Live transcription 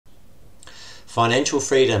Financial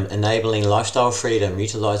freedom, enabling lifestyle freedom,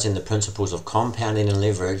 utilizing the principles of compounding and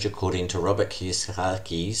leverage according to Robert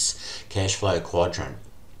Kiyosaki's cash flow quadrant.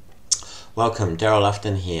 Welcome, Darryl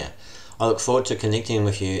Ufton here. I look forward to connecting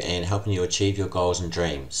with you and helping you achieve your goals and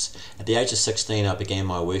dreams. At the age of 16, I began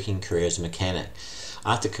my working career as a mechanic.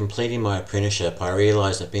 After completing my apprenticeship, I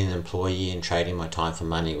realised that being an employee and trading my time for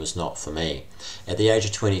money was not for me. At the age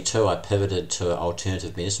of 22, I pivoted to an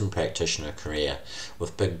alternative medicine practitioner career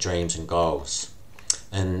with big dreams and goals.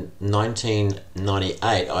 In 1998,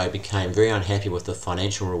 I became very unhappy with the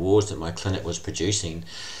financial rewards that my clinic was producing,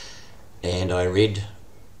 and I read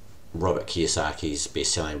Robert Kiyosaki's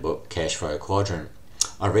best-selling book, Cash Flow Quadrant.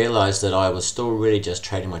 I realised that I was still really just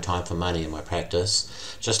trading my time for money in my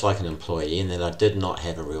practice, just like an employee, and that I did not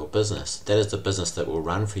have a real business. That is the business that will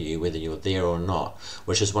run for you whether you're there or not,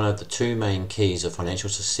 which is one of the two main keys of financial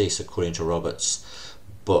success according to Robert's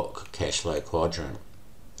book, Cash Flow Quadrant.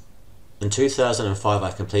 In 2005,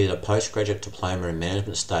 I completed a postgraduate diploma in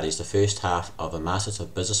management studies, the first half of a Masters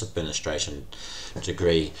of Business Administration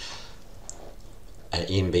degree, an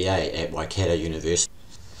MBA at Waikato University.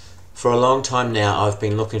 For a long time now, I've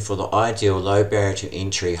been looking for the ideal low barrier to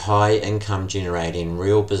entry, high income generating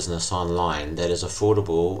real business online that is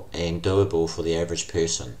affordable and doable for the average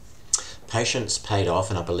person. Patience paid off,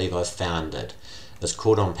 and I believe I've found it. It's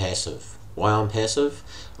called Onpassive. Why Onpassive?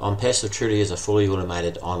 Onpassive truly is a fully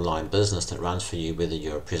automated online business that runs for you whether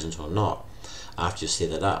you're present or not after you set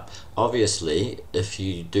it up. Obviously, if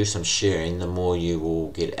you do some sharing, the more you will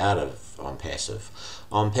get out of Onpassive.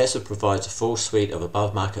 Onpassive provides a full suite of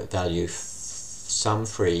above market value, some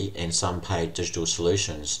free and some paid digital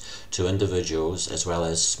solutions to individuals as well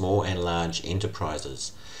as small and large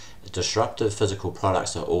enterprises. Disruptive physical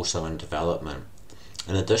products are also in development.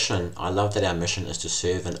 In addition, I love that our mission is to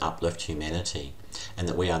serve and uplift humanity, and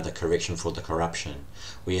that we are the correction for the corruption.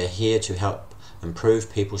 We are here to help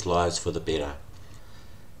improve people's lives for the better.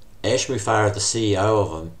 Ash Mufareh, the CEO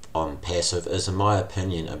of Onpassive, is in my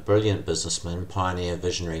opinion a brilliant businessman, pioneer,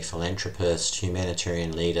 visionary, philanthropist,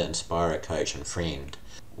 humanitarian leader, inspirer, coach and friend.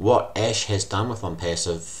 What Ash has done with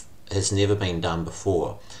Onpassive has never been done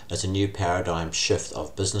before. It's a new paradigm shift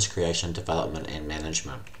of business creation, development and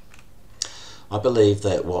management. I believe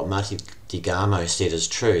that what Marty DeGamo said is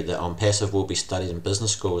true, that Onpassive will be studied in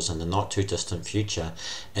business schools in the not too distant future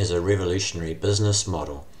as a revolutionary business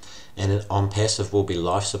model. And Onpassive will be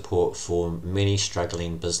life support for many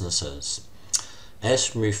struggling businesses.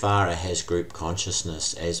 Ash Mufareh has group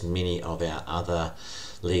consciousness, as many of our other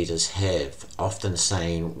leaders have, often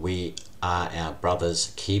saying we are our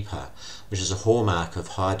brother's keeper, which is a hallmark of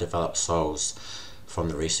high developed souls from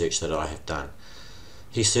the research that I have done.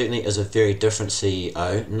 He certainly is a very different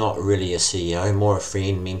CEO, not really a CEO, more a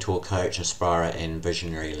friend, mentor, coach, inspirer and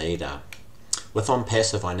visionary leader. With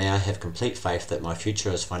Onpassive, I now have complete faith that my future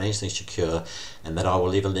is financially secure and that I will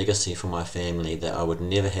leave a legacy for my family that I would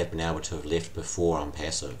never have been able to have left before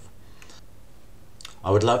Onpassive.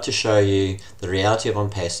 I would love to show you the reality of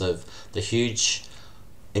Onpassive, the huge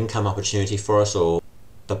income opportunity for us all,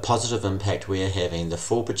 the positive impact we are having, the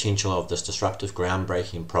full potential of this disruptive,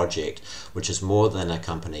 groundbreaking project, which is more than a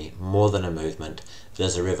company, more than a movement. It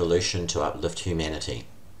is a revolution to uplift humanity.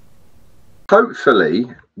 Hopefully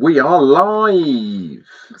we are live.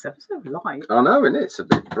 This episode live. I know, and it's a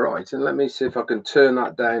bit bright. And let me see if I can turn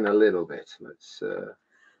that down a little bit. Let's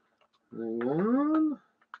hang on.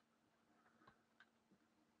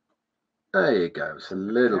 There you go. It's a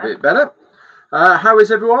little bit better. How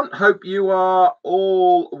is everyone? Hope you are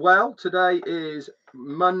all well. Today is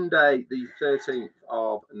Monday, the 13th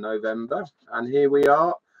of November, and here we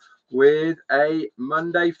are with a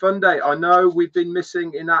Monday Fun Day. I know we've been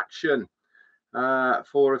missing in action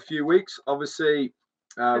for a few weeks. Obviously,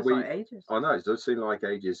 like ages. I know it does seem like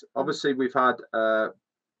ages. Obviously, we've had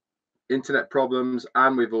internet problems,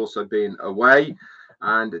 and we've also been away.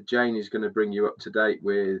 And Jane is going to bring you up to date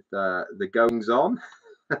with the goings on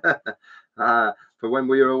for when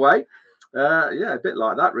we were away. Yeah, a bit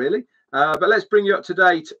like that, really. But let's bring you up to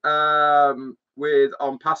date with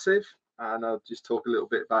Onpassive, and I'll just talk a little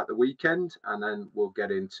bit about the weekend, and then we'll get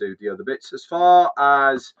into the other bits. As far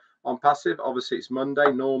as Onpassive, obviously it's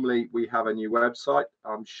Monday. Normally we have a new website.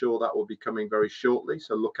 I'm sure that will be coming very shortly,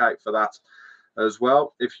 so look out for that as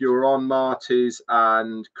well. If you're on Marty's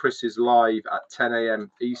and Chris's live at 10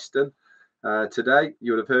 a.m. Eastern today,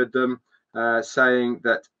 you would have heard them saying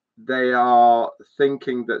that they are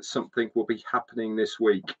thinking that something will be happening this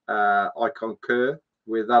week. I concur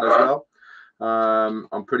with that as well.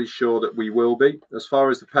 I'm pretty sure that we will be. As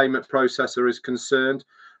far as the payment processor is concerned,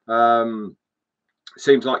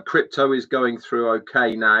 seems like crypto is going through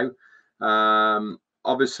okay now.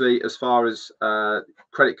 Obviously, as far as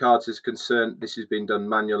credit cards is concerned, this has been done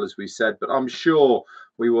manual, as we said, but I'm sure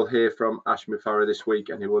we will hear from Ashmi Farah this week,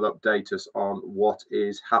 and he will update us on what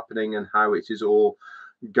is happening and how it is all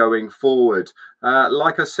going forward.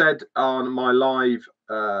 Like I said on my live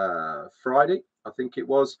Friday, I think it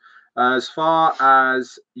was, as far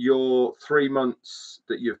as your 3 months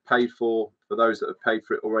that you've paid for those that have paid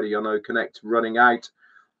for it already on OConnect running out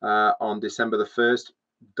on December the 1st,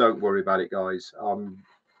 don't worry about it, guys.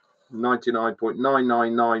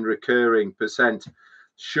 99.999 recurring percent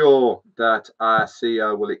sure that our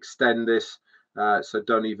CEO will extend this, so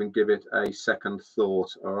don't even give it a second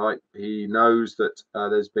thought. All right, he knows that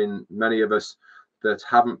there's been many of us that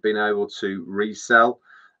haven't been able to resell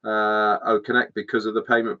OConnect because of the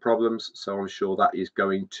payment problems, so I'm sure that is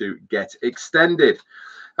going to get extended.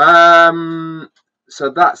 So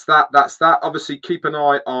that's that. Obviously, keep an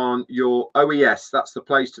eye on your OES. That's the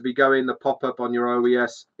place to be going, the pop-up on your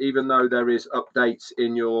OES, even though there is updates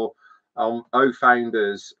in your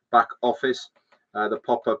O-Founders back office. The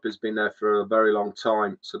pop-up has been there for a very long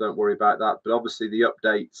time, so don't worry about that. But obviously the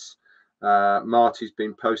updates, Marty's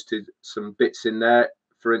been posted some bits in there.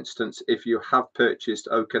 For instance, if you have purchased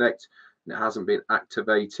OConnect and it hasn't been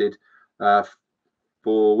activated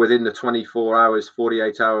for within the 24 hours,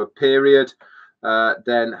 48-hour period,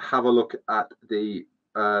 then have a look at the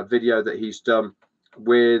video that he's done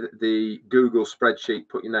with the Google spreadsheet.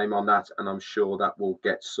 Put your name on that, and I'm sure that will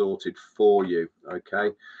get sorted for you.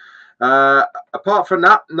 Okay. Apart from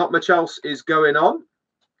that, not much else is going on.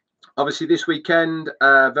 Obviously, this weekend,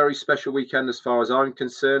 very special weekend as far as I'm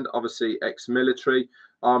concerned. Obviously, ex-military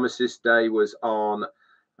Armistice Day was on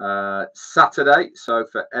Saturday. So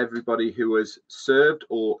for everybody who has served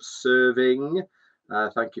or serving,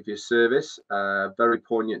 thank you for your service. Very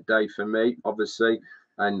poignant day for me, obviously.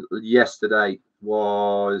 And yesterday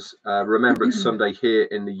was Remembrance Sunday here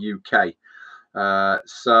in the UK.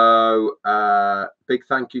 So big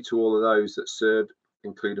thank you to all of those that served,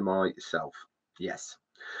 including myself. Yes.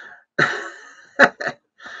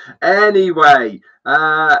 Anyway,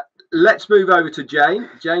 let's move over to Jane.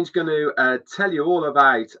 Jane's going to tell you all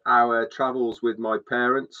about our travels with my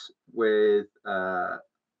parents with a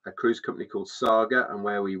cruise company called Saga and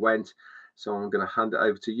where we went. So I'm going to hand it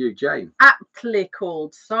over to you, Jane. Aptly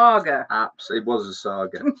called Saga. It was a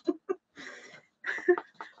saga.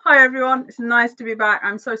 Hi everyone, it's nice to be back.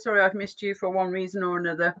 I'm so sorry I've missed you for one reason or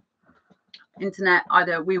another. Internet,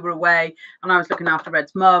 either we were away and I was looking after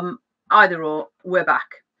Red's mum, either or, we're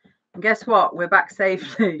back. And guess what? We're back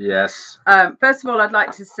safely. Yes. First of all, I'd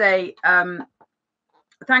like to say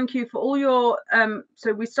thank you for all your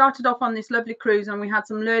so we started off on this lovely cruise and we had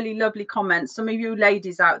some really lovely comments. Some of you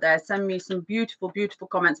ladies out there send me some beautiful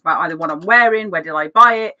comments about either what I'm wearing, where did I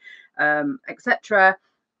buy it, etc.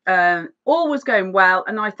 All was going well,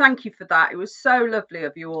 and I thank you for that. It was so lovely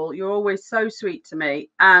of you all. You're always so sweet to me,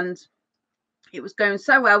 and it was going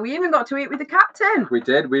so well. We even got to eat with the captain. We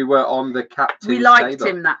did. We were on the captain's We liked table.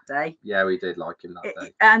 him that day. Yeah, we did like him that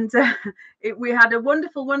day. And we had a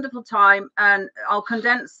wonderful time. And I'll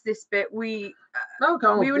condense this bit. We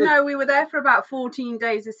were there for about 14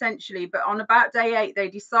 days essentially. But on about day 8, they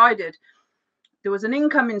decided there was an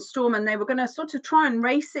incoming storm and they were going to sort of try and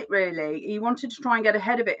race it, really. He wanted to try and get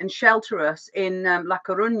ahead of it and shelter us in La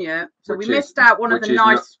Coruña. So we missed out one of the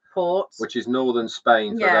nice ports. Which is northern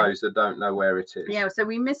Spain, for those that don't know where it is. Yeah, so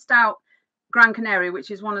we missed out Gran Canaria, which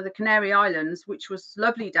is one of the Canary Islands, which was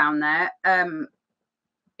lovely down there.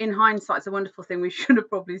 In hindsight, it's a wonderful thing. We should have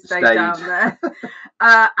probably stayed down there.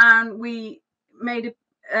 And we made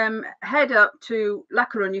a head up to La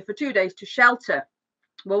Coruña for 2 days to shelter.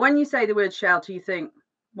 Well, when you say the word shelter, you think,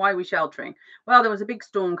 why are we sheltering? Well, there was a big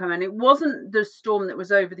storm coming. It wasn't the storm that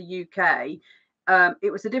was over the UK.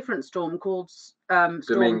 It was a different storm called Storm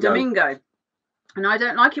Domingo. And I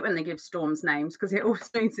don't like it when they give storms names because it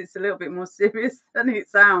always means it's a little bit more serious than it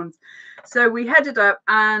sounds. So we headed up,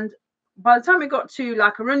 and by the time we got to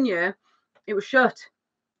La Coruña, it was shut.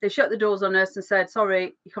 They shut the doors on us and said,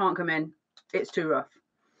 sorry, you can't come in. It's too rough.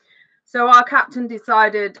 So our captain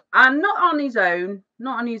decided, and not on his own,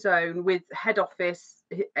 with head office,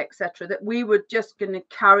 etc., that we were just going to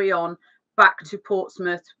carry on back to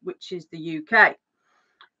Portsmouth, which is the UK.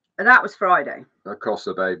 And that was Friday. Across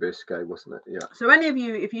the Bay of Biscay, wasn't it? Yeah. So any of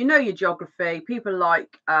you, if you know your geography, people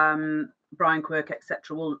like Brian Quirk,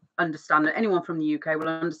 etc., will understand it. Anyone from the UK will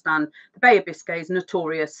understand the Bay of Biscay is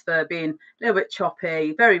notorious for being a little bit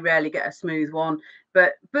choppy. Very rarely get a smooth one,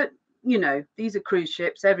 but you know, these are cruise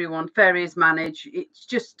ships. Everyone, ferries manage. It's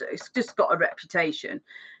just got a reputation.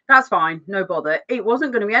 That's fine, no bother. It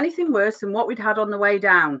wasn't going to be anything worse than what we'd had on the way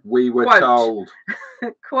down. We were told.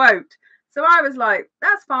 Quote, So I was like,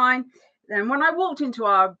 that's fine. Then when I walked into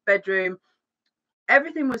our bedroom,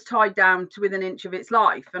 everything was tied down to within an inch of its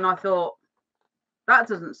life. And I thought, that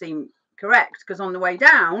doesn't seem correct, because on the way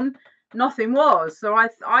down, nothing was. So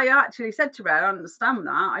I actually said to Red, I don't understand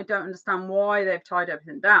that. I don't understand why they've tied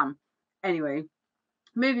everything down. Anyway,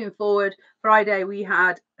 moving forward, Friday, we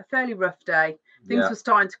had a fairly rough day. Things were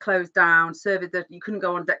starting to close down. Service that you couldn't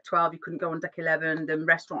go on deck 12, you couldn't go on deck 11. The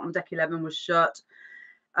restaurant on deck 11 was shut.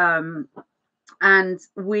 And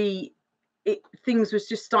things was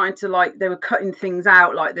just starting to, like, they were cutting things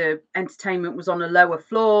out, like the entertainment was on a lower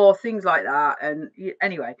floor, things like that. And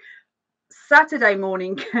anyway, Saturday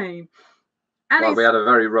morning came, and well, we had a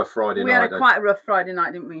very rough Friday night. We had quite a rough Friday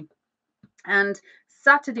night, didn't we? And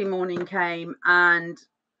Saturday morning came, and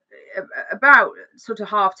about sort of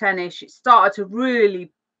 10:30ish, it started to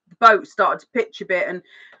really, the boat started to pitch a bit, and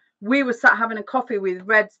we were sat having a coffee with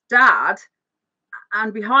Red's dad,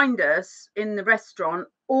 and behind us in the restaurant,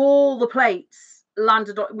 all the plates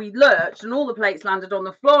landed on, we lurched and all the plates landed on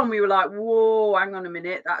the floor, and we were like, whoa, hang on a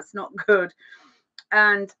minute, that's not good.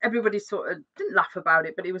 And everybody sort of didn't laugh about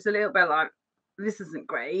it, but it was a little bit like, this isn't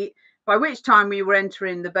great. By which time we were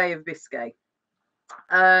entering the Bay of Biscay.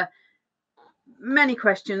 Many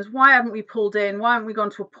questions. Why haven't we pulled in? Why haven't we gone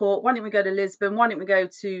to a port? Why didn't we go to Lisbon? Why didn't we go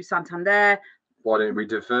to Santander? Why didn't we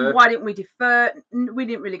defer? Why didn't we defer? We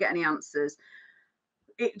didn't really get any answers.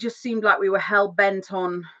 It just seemed like we were hell-bent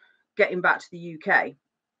on getting back to the UK.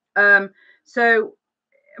 So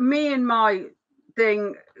me and my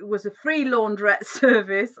thing was a free laundrette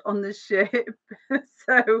service on the ship.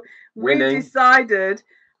 So we decided,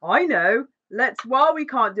 I know, while we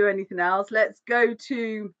can't do anything else, let's go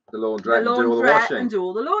to the laundrette and do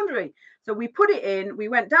all the laundry. So we put it in, we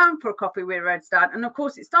went down for a coffee with Red's dad, and of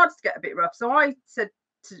course it started to get a bit rough. So I said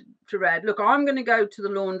to Red, look, I'm going to go to the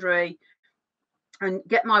laundry and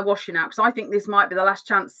get my washing out, because I think this might be the last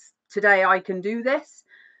chance today I can do this.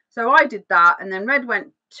 So I did that, and then Red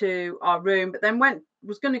went to our room, but then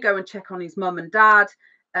was going to go and check on his mum and dad,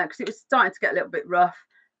 because it was starting to get a little bit rough.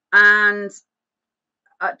 And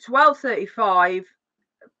at 12:35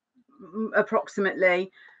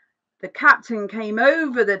 approximately, the captain came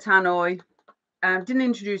over the tannoy and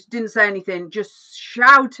didn't say anything, just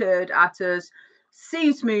shouted at us,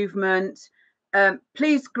 cease movement.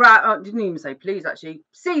 Please grab, didn't even say please, actually,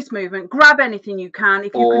 cease movement, grab anything you can,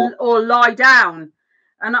 if you can, or lie down.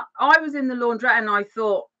 And I was in the laundrette, and I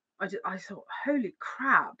thought, holy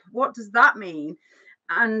crap, what does that mean?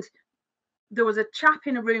 And there was a chap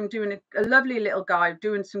in a room doing a lovely little guy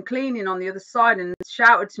doing some cleaning on the other side, and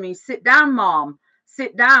shouted to me, sit down, Mom,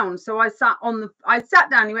 sit down. So I sat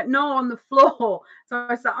down. He went, no, on the floor. So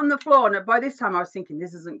I sat on the floor, and by this time I was thinking,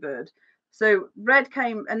 this isn't good. So Red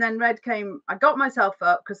came, I got myself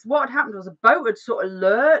up, because what had happened was a boat had sort of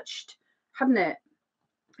lurched, hadn't it?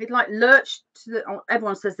 It like lurched to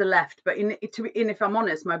everyone says the left, but if I'm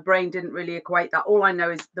honest, my brain didn't really equate that. All I know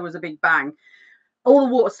is there was a big bang. All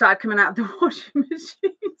the water started coming out of the washing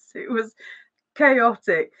machines. It was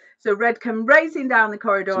chaotic. So Red came racing down the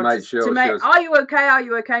corridor to make are you okay? Are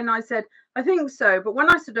you okay? And I said, I think so. But when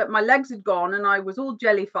I stood up, my legs had gone, and I was all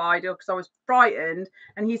jellified because I was frightened.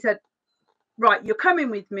 And he said, right, you're coming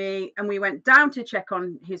with me. And we went down to check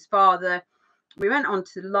on his father. We went on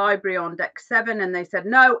to the library on deck 7, and they said,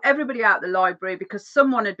 no, everybody out the library, because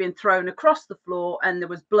someone had been thrown across the floor and there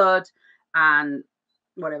was blood and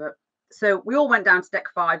whatever. So we all went down to deck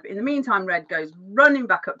 5. But in the meantime, Red goes running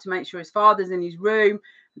back up to make sure his father's in his room,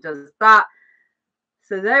 does that.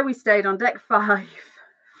 So there we stayed on deck 5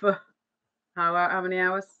 for how many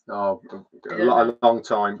hours? Oh, a long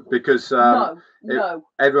time, because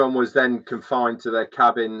everyone was then confined to their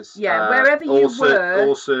cabins. Yeah, wherever you were.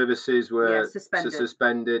 All services were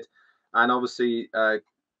suspended. And obviously,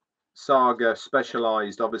 Saga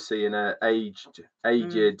specialised obviously in a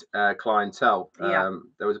aged clientele.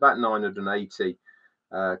 There was about 980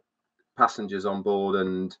 passengers on board,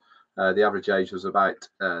 and the average age was about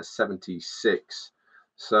 76.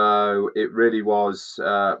 So it really was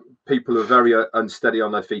people who are very unsteady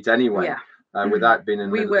on their feet anyway. Without being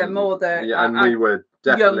in, we were more the and we were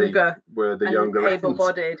definitely younger, younger,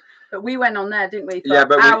 able-bodied. But we went on there, didn't we?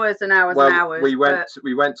 For hours and hours and hours.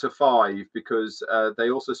 We went to 5 because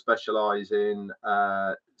they also specialise in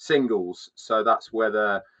singles. So that's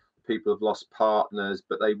whether people have lost partners,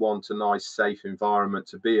 but they want a nice, safe environment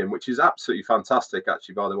to be in, which is absolutely fantastic,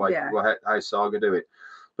 actually. By the way, how Saga do it.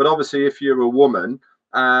 But obviously, if you're a woman,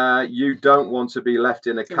 you don't want to be left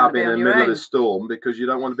in a cabin in the middle of a storm, because you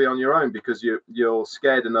don't want to be on your own, because you're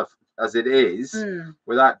scared enough as it is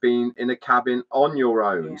without being in a cabin on your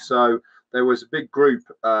own. So there was a big group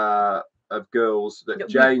of girls that That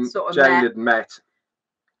we Jane sort of had met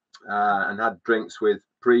and had drinks with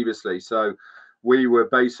previously. So we were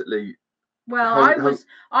basically, well,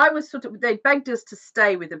 I was sort of, they begged us to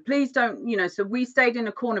stay with them. Please don't, you know, so we stayed in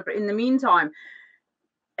a corner. But in the meantime,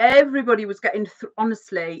 everybody was getting,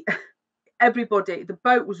 honestly, everybody, the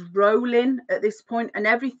boat was rolling at this point, and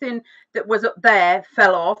everything that was up there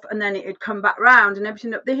fell off, and then it had come back round, and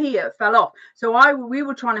everything up here fell off. So we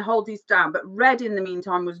were trying to hold these down, but Red in the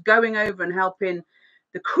meantime was going over and helping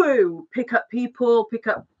the crew pick up people, pick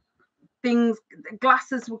up things. The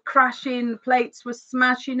glasses were crashing, plates were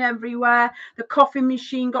smashing everywhere, the coffee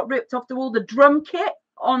machine got ripped off the wall, the drum kit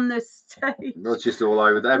on the stage. it was just all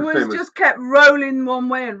over. Everything was just kept rolling one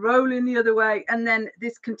way and rolling the other way, and then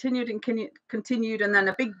this continued and continued, and then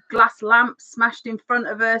a big glass lamp smashed in front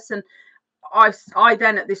of us, and I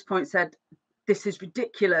then at this point said, this is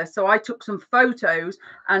ridiculous. So I took some photos,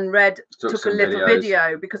 and Red took a little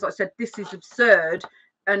video, because I said, this is absurd,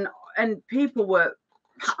 and people were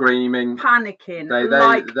screaming, panicking.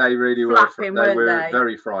 They really were. They were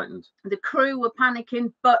very frightened. The crew were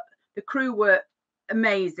panicking, but the crew were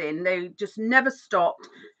amazing. They just never stopped,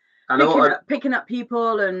 and picking up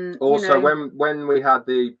people. And also, you know, when we had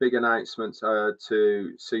the big announcement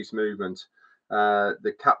to cease movement,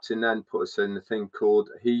 the captain then put us in the thing called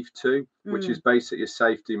heave to, which is basically a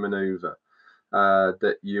safety maneuver,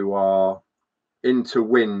 that you are into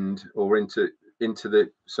wind or into the,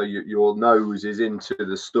 so your nose is into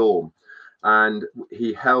the storm. And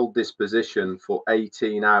he held this position for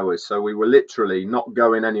 18 hours. So we were literally not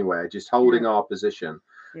going anywhere, just holding our position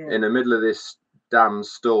in the middle of this damn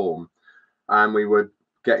storm. And we were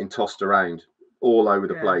getting tossed around all over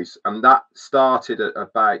the place. And that started at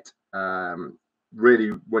about, really,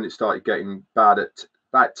 when it started getting bad, at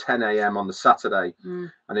about 10 a.m. on the Saturday.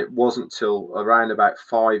 And it wasn't till around about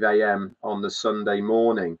 5 a.m. on the Sunday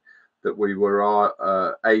morning that we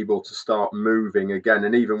were able to start moving again.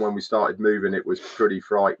 And even when we started moving, it was pretty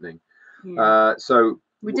frightening. So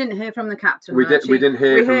we didn't hear from the captain. We didn't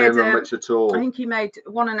hear from him much at all. I think he made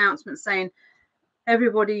one announcement saying,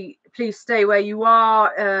 everybody, please stay where you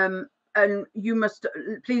are, and you must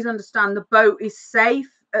please understand the boat is safe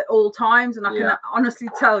at all times. And I can honestly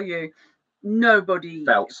tell you, nobody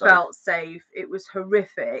felt safe. It was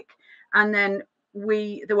horrific. And then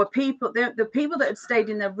there were people, the people that had stayed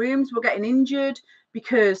in their rooms were getting injured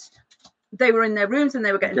because they were in their rooms and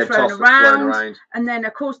they were getting thrown around. And then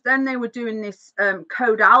of course they were doing this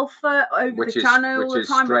code alpha over the channel all the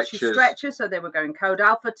time, which is stretchers. So they were going code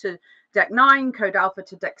alpha to deck 9, code alpha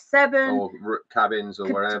to deck 7, or cabins,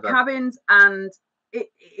 or wherever cabins. And it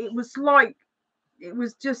was like, it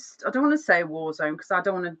was just, I don't want to say a war zone, because I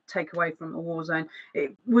don't want to take away from a war zone.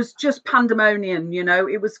 It was just pandemonium, you know.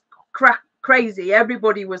 It was crazy.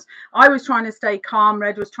 Everybody was, I was trying to stay calm,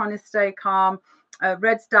 Red was trying to stay calm.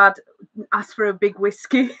 Red's dad asked for a big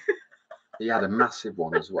whiskey. He had a massive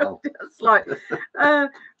one as well. It's like,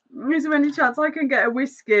 is there any chance I can get a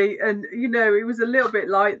whiskey? And you know, it was a little bit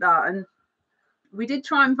like that. And we did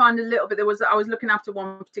try and find a little bit. I was looking after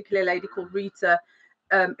one particular lady called Rita,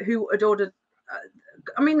 who had ordered,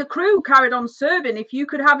 I mean, the crew carried on serving. If you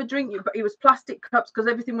could have a drink, but it was plastic cups because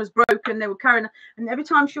everything was broken. They were carrying, and every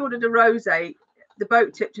time she ordered a rosé, the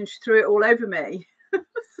boat tipped and she threw it all over me.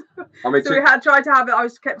 I mean, so we had tried to have it. I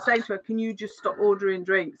kept saying to her, "Can you just stop ordering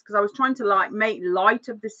drinks?" Because I was trying to like make light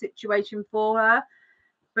of the situation for her,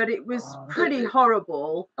 but it was pretty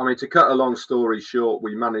horrible. I mean, to cut a long story short,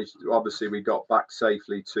 we managed. Obviously, we got back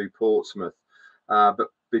safely to Portsmouth, but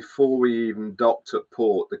before we even docked at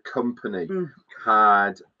port, the company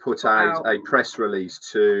had put out a press release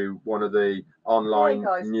to one of the online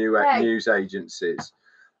news agencies.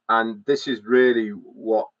 And this is really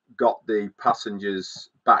what got the passengers'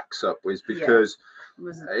 backs up, was because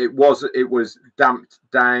it was damped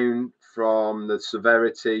down from the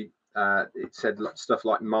severity. It said stuff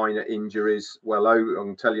like minor injuries. Well, I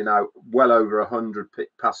can tell you now, well over 100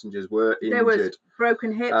 passengers were injured. There was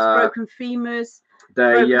broken hips, broken femurs,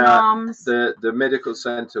 broken arms. The medical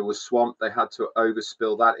centre was swamped. They had to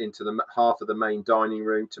overspill that into the half of the main dining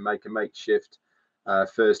room to make a makeshift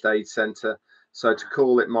first aid centre. So to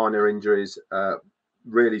call it minor injuries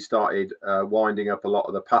really started winding up a lot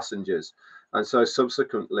of the passengers. And so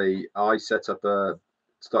subsequently, I set up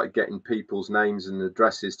started getting people's names and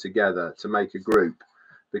addresses together to make a group,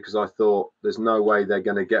 because I thought there's no way they're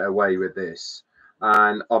going to get away with this.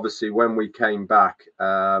 And obviously, when we came back,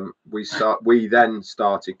 we then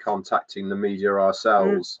started contacting the media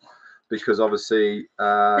ourselves, because obviously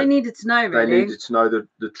they needed to know. Really. They needed to know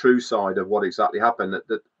the true side of what exactly happened.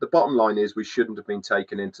 The bottom line is, we shouldn't have been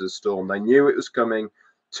taken into the storm. They knew it was coming.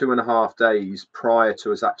 2.5 days prior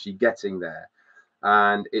to us actually getting there,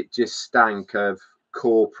 and it just stank of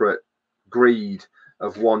corporate greed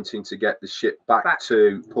of wanting to get the ship back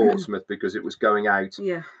to Portsmouth because it was going out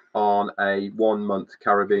on a 1-month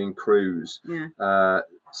Caribbean cruise.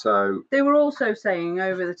 So they were also saying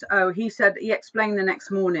over the he explained the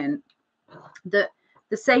next morning that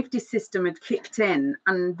the safety system had kicked in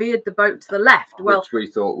and veered the boat to the left. Well, which we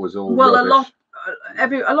thought was all rubbish.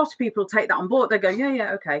 A lot of people take that on board. They go,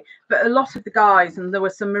 yeah, okay. But a lot of the guys, and there were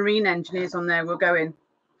some marine engineers on there, were going,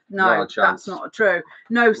 no, that's not true.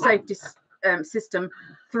 No safety system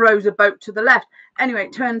throws a boat to the left. Anyway,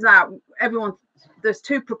 it turns out there's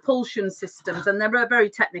 2 propulsion systems, and they're very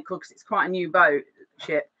technical because it's quite a new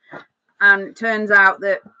ship. And it turns out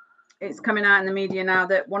that it's coming out in the media now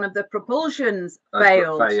that one of the propulsions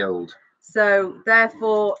failed. So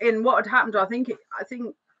therefore, in what had happened, I think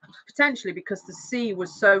potentially because the sea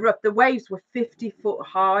was so rough, the waves were 50 foot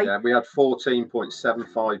high. Yeah, we had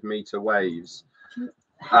 14.75 meter waves.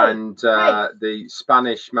 And the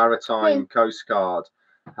Spanish Maritime Coast Guard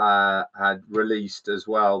had released as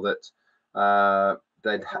well that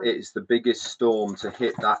it's the biggest storm to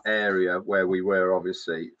hit that area where we were,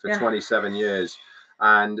 obviously, for 27 years.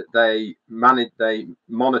 And they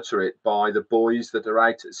monitor it by the buoys that are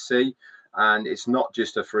out at sea. And it's not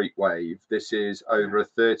just a freak wave. This is over a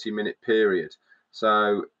 30-minute period.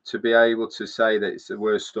 So to be able to say that it's the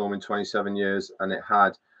worst storm in 27 years and it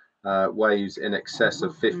had waves in excess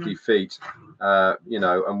of 50 feet,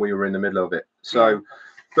 and we were in the middle of it. So,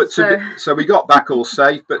 so we got back all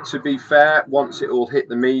safe. But to be fair, once it all hit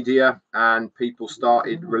the media and people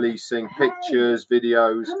started releasing pictures,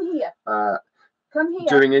 videos,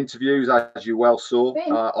 doing interviews, as you well saw,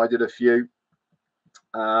 I did a few.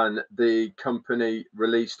 And the company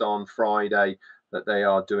released on Friday that they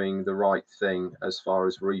are doing the right thing as far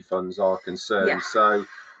as refunds are concerned. So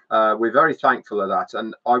we're very thankful of that.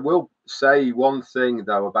 And I will say one thing,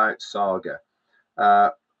 though, about Saga.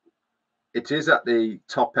 It is at the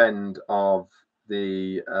top end of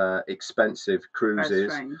the expensive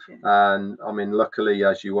cruises. And I mean, luckily,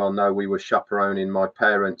 as you well know, we were chaperoning my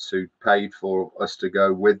parents who paid for us to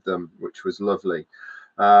go with them, which was lovely.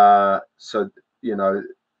 So,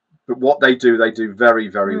 but what they do very,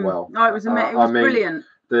 very well. No, it was amazing. It was brilliant.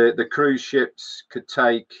 The cruise ships could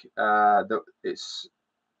take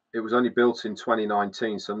it was only built in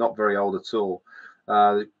 2019, so not very old at all.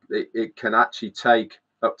 It can actually take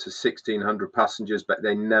up to 1,600 passengers, but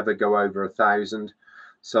they never go over 1,000.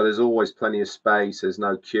 So there's always plenty of space. There's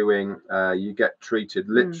no queuing. You get treated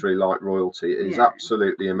literally like royalty. It is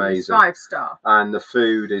absolutely amazing. 5-star. And the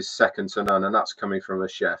food is second to none, and that's coming from a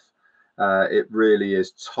chef. It really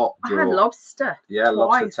is top drawer. I had lobster. Yeah,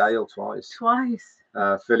 lobster tail twice.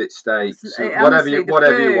 Fillet steaks, whatever you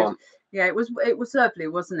want. Yeah, it was lovely,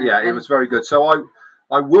 wasn't it? Yeah, it was very good. So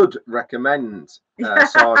I would recommend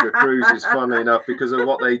Saga Cruises, funnily enough, because of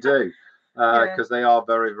what they do. Because they are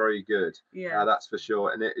very, very good. That's for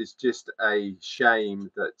sure. And it is just a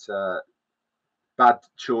shame that bad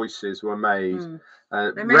choices were made.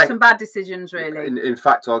 They made some bad decisions, really. In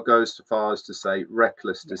fact, I'll go as far as to say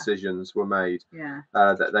reckless decisions were made.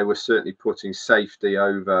 That they were certainly putting safety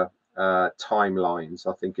over timelines,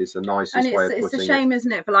 I think, is the nicest way of putting it. It's a shame,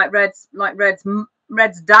 isn't it, for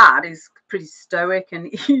Red's dad is pretty stoic, and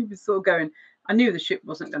he was sort of going, I knew the ship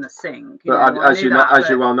wasn't going to sink. But as you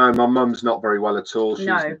well know, my mum's not very well at all. She's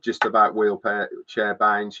just about wheelchair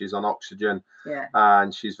bound. She's on oxygen,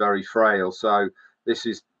 and she's very frail. So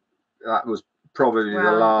that was probably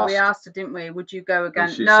the last. We asked her, didn't we? Would you go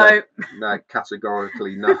again? No, said, no,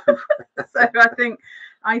 categorically no. So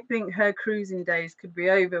I think her cruising days could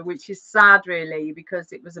be over, which is sad, really,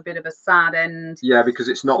 because it was a bit of a sad end. Yeah, because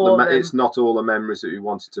it's not it's not all the memories that we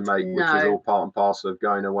wanted to make, which is all part and parcel of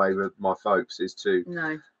going away with my folks, is to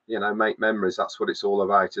make memories. That's what it's all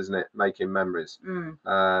about, isn't it? Making memories.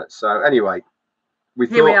 So anyway, we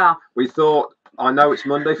thought. I know it's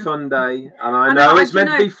Monday Fun Day, and I know it's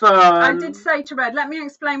meant to be fun. I did say to Red, let me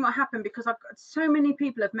explain what happened, because I've got so many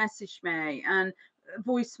people have messaged me and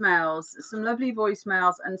voicemails, some lovely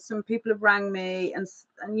voicemails, and some people have rang me, and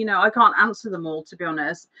I can't answer them all, to be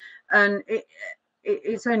honest. And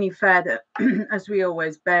it's only fair that, as we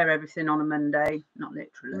always, bear everything on a Monday, not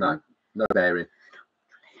literally. No bearing.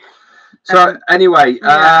 So anyway,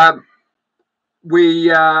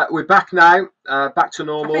 we're back now, back to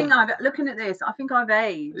normal. Looking at this, I think I've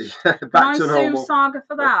aged. Back to normal. Sue Saga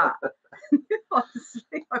for that?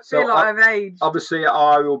 Honestly, I feel like I've aged. Obviously,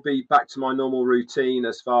 I will be back to my normal routine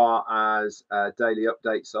as far as daily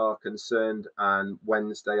updates are concerned, and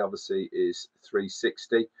Wednesday obviously is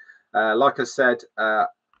 360. Like I said,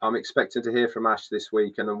 I'm expecting to hear from Ash this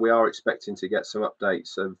week, and we are expecting to get some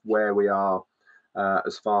updates of where we are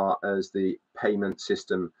as far as the payment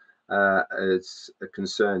system is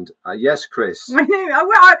concerned. Yes, Chris.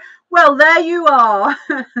 Well, there you are.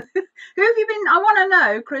 Who have you been? I want to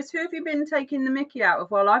know, Chris. Who have you been taking the mickey out of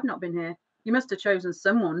while I've not been here? You must have chosen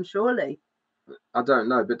someone, surely. I don't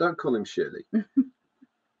know, but don't call him Shirley.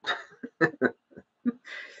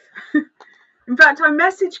 In fact, I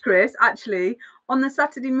messaged Chris actually on the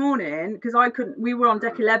Saturday morning because I couldn't. We were on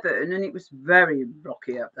deck 11 and it was very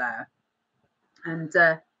rocky up there. And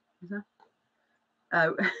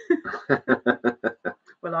oh,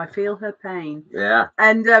 well, I feel her pain. Yeah.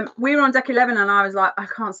 And we were on deck 11 and I was like, I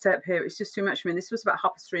can't stay up here. It's just too much for me. This was about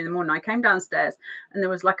 3:30 in the morning. I came downstairs and there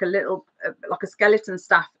was like a little, like a skeleton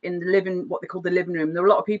staff in the what they call the living room. There were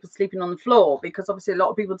a lot of people sleeping on the floor because obviously a lot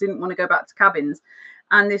of people didn't want to go back to cabins.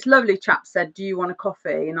 And this lovely chap said, do you want a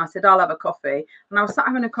coffee? And I said, I'll have a coffee. And I was sat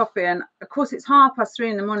having a coffee. And of course, it's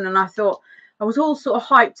 3:30 in the morning. And I thought, I was all sort of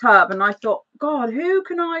hyped up. And I thought, God, who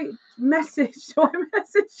can I message? So I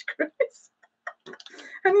messaged Chris.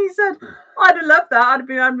 And he said, I'd have loved that. I'd have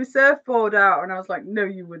had my surfboard out. And I was like, no,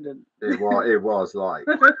 you wouldn't. It was like.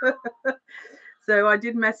 So I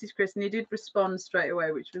did message Chris and he did respond straight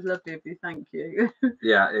away, which was lovely of you. Thank you.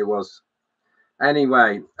 Yeah, it was.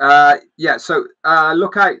 Anyway, yeah, so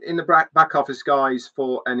look out in the back office, guys,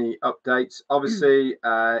 for any updates. Obviously,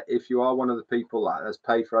 if you are one of the people that has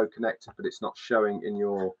paid for OConnect, but it's not showing in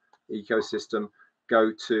your ecosystem,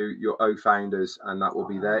 go to your founders and that will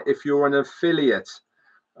be there. If you're an affiliate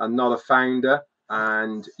and not a founder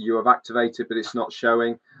and you have activated but it's not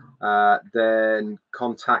showing, then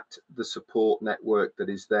contact the support network that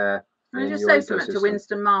is there. Can I just say something to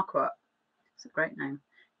Winston Marquardt? It's a great name.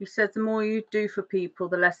 He said, the more you do for people,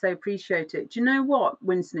 the less they appreciate it. Do you know what,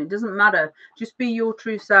 Winston? It doesn't matter. Just be your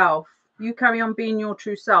true self. You carry on being your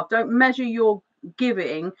true self. Don't measure your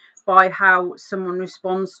giving by how someone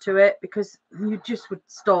responds to it, because you just would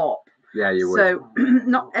stop. Yeah, you would. So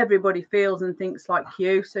not everybody feels and thinks like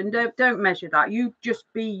you. So don't measure that. You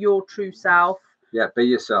just be your true self. Yeah, be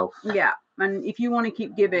yourself. Yeah. And if you want to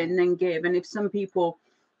keep giving, then give. And if some people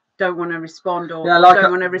don't want to respond or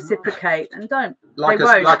don't want to reciprocate, and don't. Like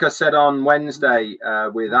I said on Wednesday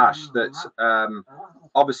with Ash, that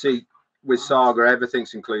obviously with Saga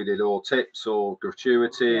everything's included, or tips or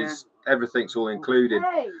gratuities, everything's all included.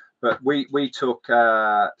 But we took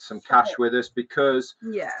some cash with us because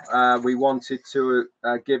we wanted to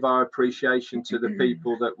give our appreciation to the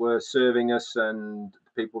people that were serving us and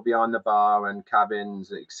people behind the bar and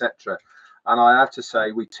cabins, etc. And I have to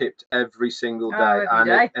say, we tipped every single day,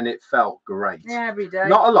 and it felt great. Yeah, every day.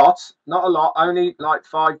 Not a lot, only like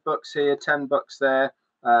 $5 here, $10 there,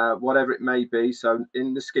 whatever it may be. So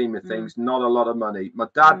in the scheme of things, not a lot of money. My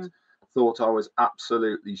dad thought I was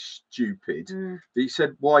absolutely stupid. He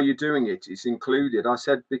said, why are you doing it? It's included. I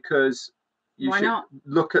said, because you should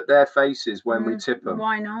look at their faces when we tip them.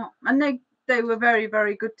 Why not? And they were very,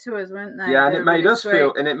 very good to us, weren't they? Yeah, and it made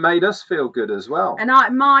us feel good as well. And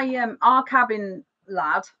our cabin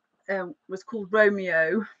lad was called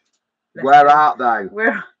Romeo. Where art thou?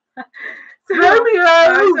 Romeo.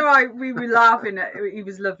 So we were laughing at. He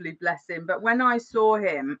was lovely, bless him. But when I saw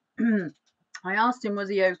him, I asked him, was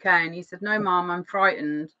he okay? And he said, no, Mum, I'm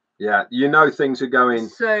frightened. Yeah, you know things are going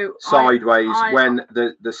sideways when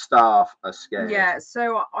the staff are scared. Yeah,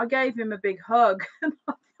 so I gave him a big hug, and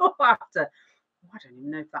I thought after, I don't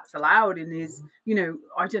even know if that's allowed in his,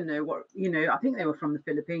 I don't know what, I think they were from the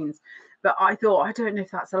Philippines, but I thought, I don't know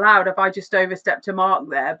if that's allowed, if I just overstepped a mark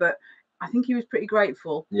there, but I think he was pretty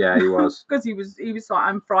grateful. Yeah, he was. Because he was like,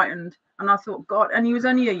 I'm frightened. And I thought, God, and he was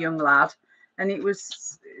only a young lad, and it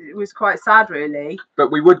was quite sad, really.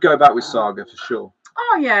 But we would go back with Saga for sure.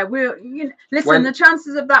 Oh yeah, listen. The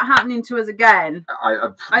chances of that happening to us again,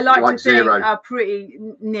 I like to think, are pretty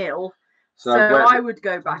nil. So I would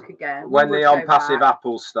go back again. When the Onpassive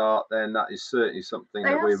apples start, then that is certainly something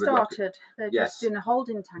that we would started. They're just in a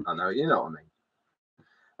holding tank. I know, you know what I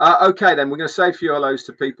mean. Okay, then we're going to say a few hellos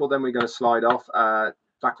to people. Then we're going to slide off.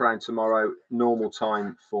 Back around tomorrow, normal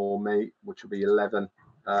time for me, which will be 11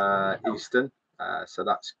 Eastern. So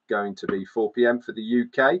that's going to be 4 p.m. for the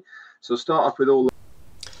UK. So start off with all.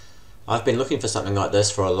 I've been looking for something like this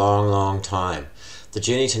for a long time. The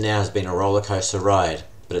journey to now has been a roller coaster ride,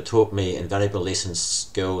 but it taught me invaluable lessons,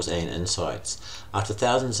 skills and insights. After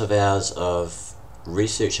thousands of hours of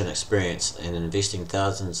research and experience and investing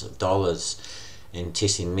thousands of dollars in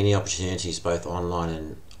testing many opportunities both online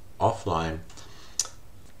and offline,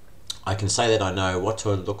 I can say that I know what to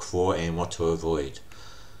look for and what to avoid.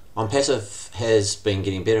 Onpassive has been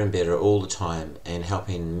getting better and better all the time and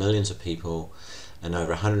helping millions of people in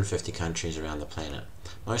over 150 countries around the planet.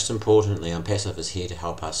 Most importantly, Onpassive is here to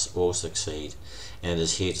help us all succeed, and it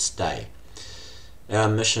is here to stay. Our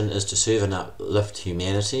mission is to serve and uplift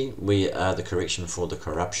humanity. We are the correction for the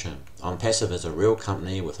corruption. Onpassive is a real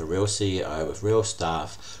company with a real CEO, with real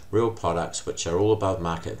staff, real products which are all above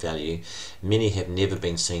market value. Many have never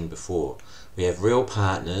been seen before. We have real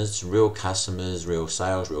partners, real customers, real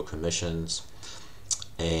sales, real commissions,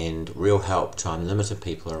 and real help to unlimited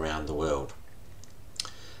people around the world.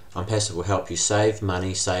 Onpassive will help you save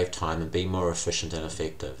money, save time, and be more efficient and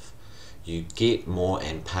effective. You get more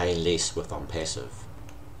and pay less with Onpassive.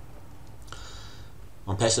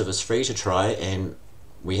 Onpassive is free to try, and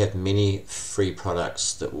we have many free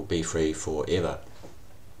products that will be free forever.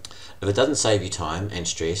 If it doesn't save you time and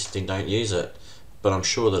stress, then don't use it, but I'm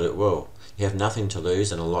sure that it will. You have nothing to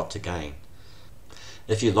lose and a lot to gain.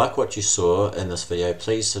 If you like what you saw in this video,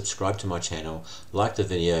 please subscribe to my channel, like the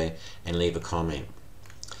video, and leave a comment.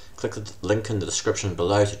 Click the link in the description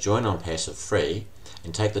below to join Onpassive free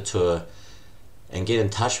and take the tour, and get in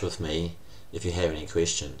touch with me if you have any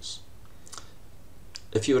questions.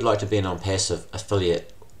 If you would like to be an Onpassive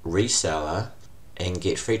affiliate reseller and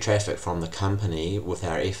get free traffic from the company with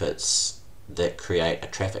our efforts that create a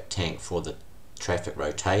traffic tank for the traffic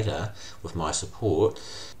rotator with my support,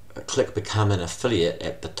 click Become an Affiliate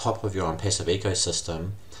at the top of your Onpassive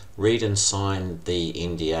ecosystem. Read and sign the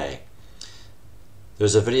NDA.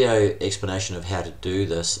 There's a video explanation of how to do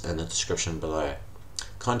this in the description below.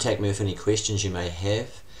 Contact me with any questions you may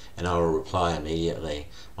have, and I will reply immediately.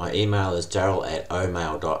 My email is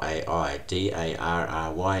darryl@omail.ai,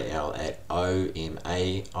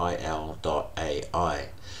 darryl@omail.ai.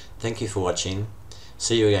 Thank you for watching.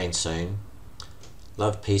 See you again soon.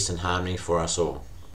 Love, peace and harmony for us all.